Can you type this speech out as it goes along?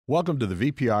Welcome to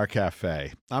the VPR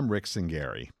Cafe. I'm Rick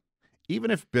Singari.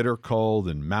 Even if bitter cold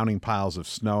and mounting piles of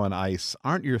snow and ice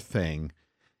aren't your thing,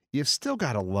 you've still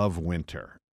got to love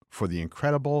winter for the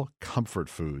incredible comfort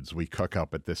foods we cook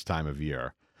up at this time of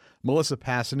year. Melissa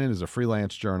Passanen is a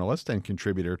freelance journalist and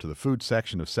contributor to the food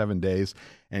section of 7 Days,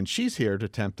 and she's here to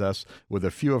tempt us with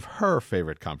a few of her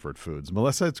favorite comfort foods.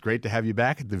 Melissa, it's great to have you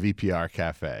back at the VPR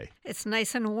Cafe. It's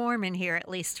nice and warm in here, at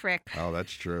least, Rick. Oh,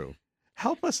 that's true.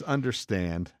 Help us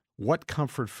understand what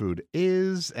comfort food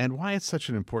is and why it's such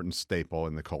an important staple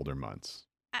in the colder months.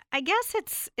 I guess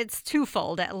it's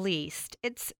twofold, at least.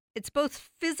 It's both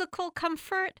physical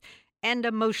comfort and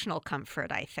emotional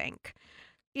comfort, I think.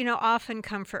 You know, often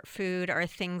comfort food are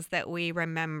things that we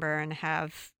remember and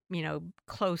have,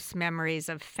 close memories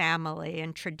of family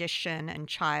and tradition and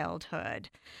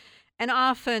childhood. And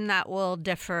often that will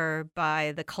differ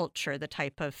by the culture, the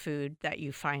type of food that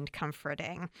you find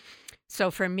comforting. So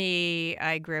for me,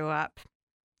 I grew up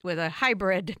with a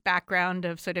hybrid background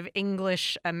of sort of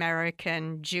English,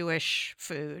 American, Jewish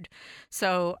food.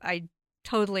 So I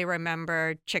totally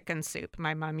remember chicken soup.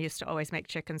 My mom used to always make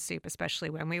chicken soup, especially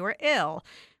when we were ill,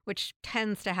 which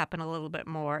tends to happen a little bit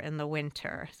more in the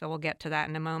winter. So we'll get to that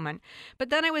in a moment. But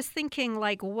then I was thinking,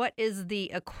 what is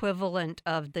the equivalent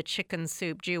of the chicken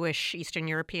soup, Jewish, Eastern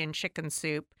European chicken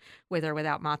soup, with or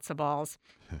without matzo balls?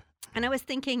 And I was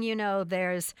thinking,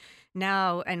 there's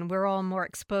now, and we're all more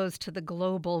exposed to the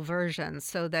global versions.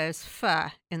 So there's pho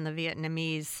in the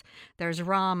Vietnamese, there's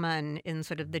ramen in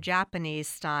sort of the Japanese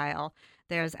style.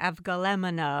 There's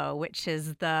avgolemono, which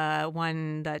is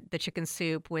the chicken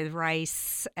soup with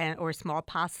rice or small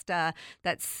pasta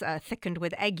that's thickened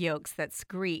with egg yolks. That's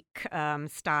Greek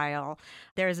style.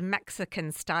 There's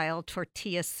Mexican style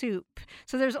tortilla soup.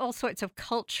 So there's all sorts of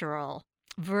cultural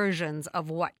versions of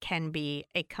what can be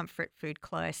a comfort food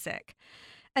classic.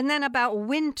 And then about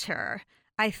winter,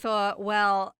 I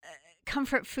thought,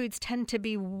 comfort foods tend to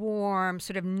be warm,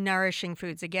 sort of nourishing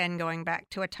foods. Again, going back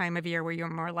to a time of year where you're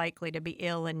more likely to be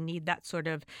ill and need that sort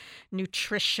of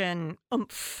nutrition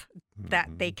oomph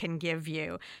that they can give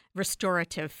you.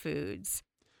 Restorative foods.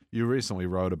 You recently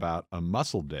wrote about a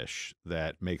mussel dish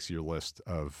that makes your list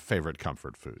of favorite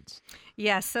comfort foods.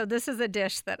 Yes, so this is a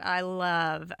dish that I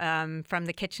love from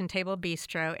the Kitchen Table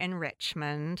Bistro in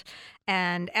Richmond.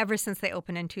 And ever since they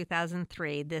opened in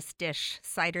 2003, this dish,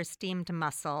 cider steamed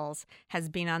mussels, has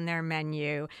been on their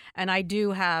menu. And I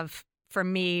do have, for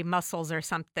me, mussels are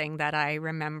something that I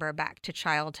remember back to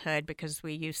childhood because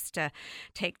we used to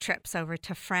take trips over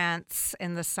to France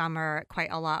in the summer quite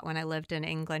a lot when I lived in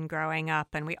England growing up,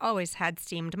 and we always had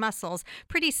steamed mussels.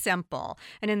 Pretty simple.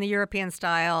 And in the European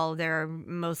style, they're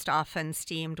most often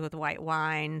steamed with white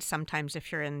wine, sometimes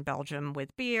if you're in Belgium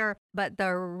with beer. But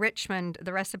the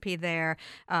recipe there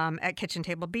at Kitchen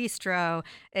Table Bistro,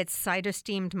 it's cider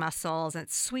steamed mussels, and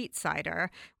it's sweet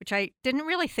cider, which I didn't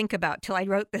really think about till I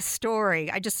wrote this story.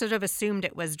 I just sort of assumed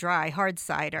it was dry, hard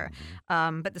cider.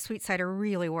 But the sweet cider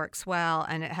really works well,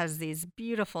 and it has these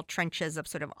beautiful trenches of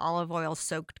sort of olive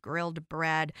oil-soaked grilled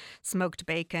bread, smoked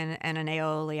bacon, and an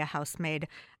aioli, a house-made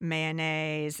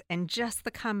mayonnaise. And just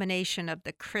the combination of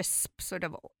the crisp, sort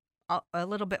of a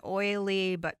little bit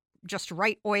oily, but just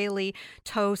right oily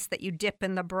toast that you dip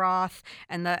in the broth.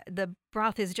 And the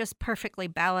broth is just perfectly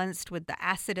balanced with the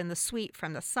acid and the sweet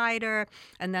from the cider,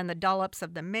 and then the dollops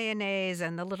of the mayonnaise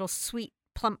and the little sweet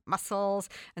plump mussels,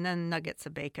 and then nuggets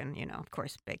of bacon, of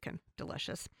course, bacon,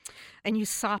 delicious. And you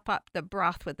sop up the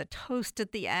broth with the toast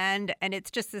at the end, and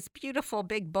it's just this beautiful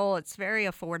big bowl. It's very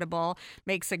affordable,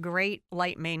 makes a great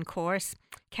light main course.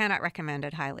 Cannot recommend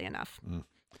it highly enough.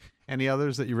 Any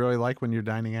others that you really like when you're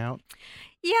dining out?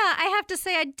 Yeah, I have to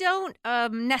say I don't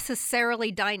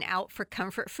necessarily dine out for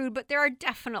comfort food, but there are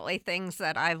definitely things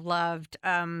that I've loved.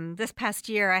 This past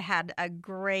year, I had a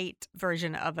great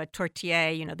version of a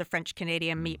tortilla, the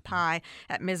French-Canadian meat pie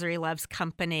at Misery Loves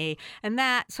Company. And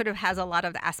that sort of has a lot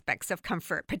of the aspects of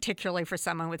comfort, particularly for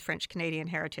someone with French-Canadian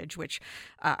heritage, which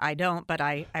I don't, but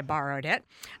I borrowed it.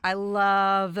 I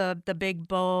love the big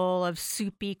bowl of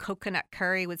soupy coconut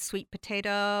curry with sweet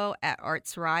potato at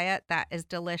Art's Riot. That is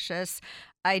delicious.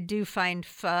 I do find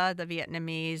pho, the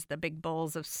Vietnamese, the big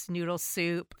bowls of noodle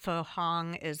soup. Pho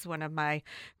Hong is one of my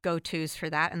go-tos for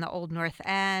that in the Old North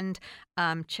End.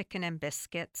 Chicken and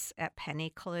biscuits at Penny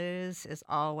Clues is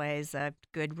always a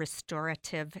good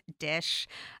restorative dish.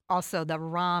 Also, the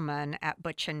ramen at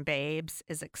Butch and Babes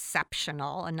is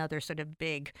exceptional, another sort of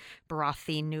big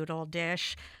brothy noodle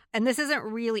dish. And this isn't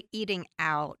really eating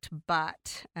out,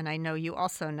 but, and I know you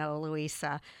also know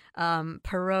Louisa,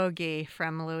 pierogi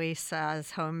from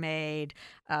Louisa's Homemade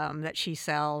that she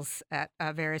sells at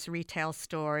various retail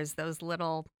stores, those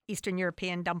little Eastern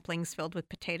European dumplings filled with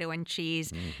potato and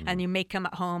cheese, Mm-hmm. and you make them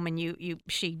at home, and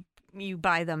you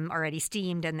buy them already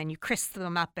steamed, and then you crisp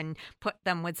them up and put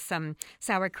them with some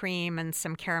sour cream and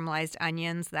some caramelized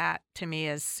onions. That, to me,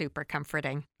 is super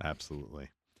comforting. Absolutely.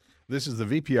 This is the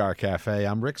VPR Cafe.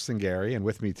 I'm Rick Singari, and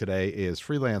with me today is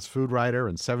freelance food writer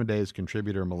and 7 Days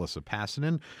contributor Melissa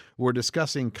Passanen. We're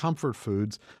discussing comfort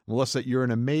foods. Melissa, you're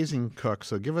an amazing cook,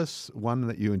 so give us one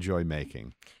that you enjoy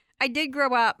making. I did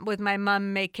grow up with my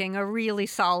mom making a really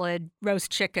solid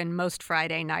roast chicken most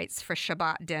Friday nights for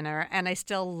Shabbat dinner, and I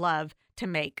still love to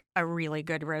make a really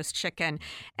good roast chicken.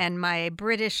 And my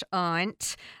British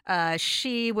aunt,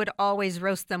 she would always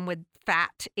roast them with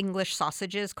fat English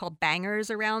sausages called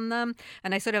bangers around them.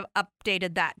 And I sort of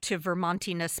updated that to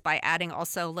Vermontiness by adding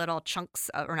also little chunks,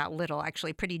 or not little,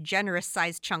 actually pretty generous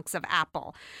sized chunks of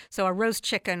apple. So a roast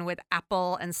chicken with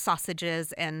apple and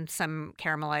sausages and some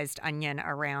caramelized onion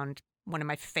around, one of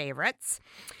my favorites.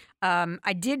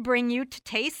 I did bring you to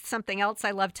taste something else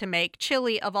I love to make,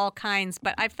 chili of all kinds,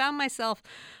 but I found myself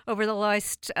over the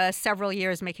last several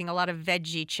years making a lot of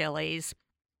veggie chilies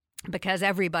because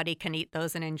everybody can eat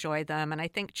those and enjoy them. And I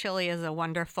think chili is a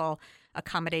wonderful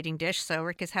accommodating dish. So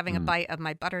Rick is having a bite of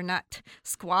my butternut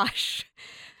squash.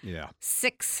 Yeah.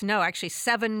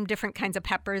 7 different kinds of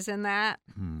peppers in that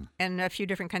and a few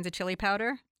different kinds of chili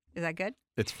powder. Is that good?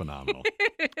 It's phenomenal.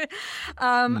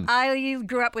 I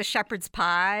grew up with shepherd's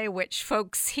pie, which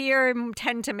folks here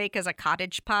tend to make as a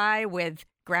cottage pie with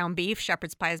ground beef.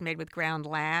 Shepherd's pie is made with ground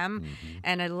lamb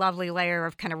and a lovely layer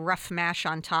of kind of rough mash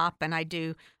on top. And I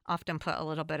do often put a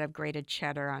little bit of grated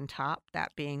cheddar on top,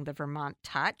 that being the Vermont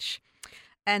touch.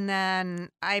 And then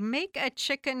I make a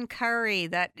chicken curry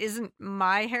that isn't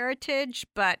my heritage,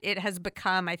 but it has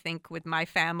become, I think, with my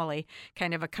family,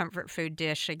 kind of a comfort food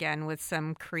dish, again, with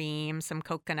some cream, some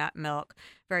coconut milk,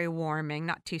 very warming,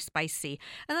 not too spicy.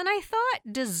 And then I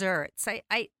thought desserts.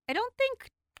 I don't think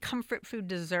comfort food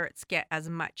desserts get as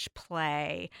much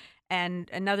play. And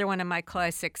another one of my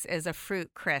classics is a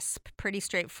fruit crisp. Pretty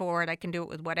straightforward. I can do it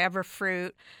with whatever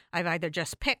fruit I've either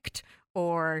just picked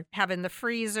or have in the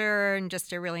freezer, and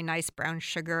just a really nice brown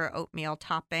sugar oatmeal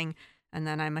topping. And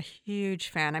then I'm a huge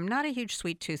fan. I'm not a huge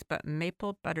sweet tooth, but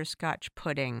maple butterscotch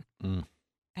pudding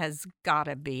has got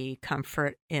to be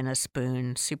comfort in a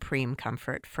spoon, supreme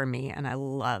comfort for me, and I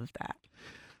love that.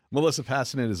 Melissa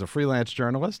Passanen is a freelance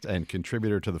journalist and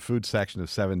contributor to the food section of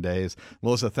 7 Days.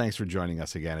 Melissa, thanks for joining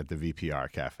us again at the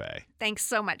VPR Cafe. Thanks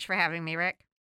so much for having me, Rick.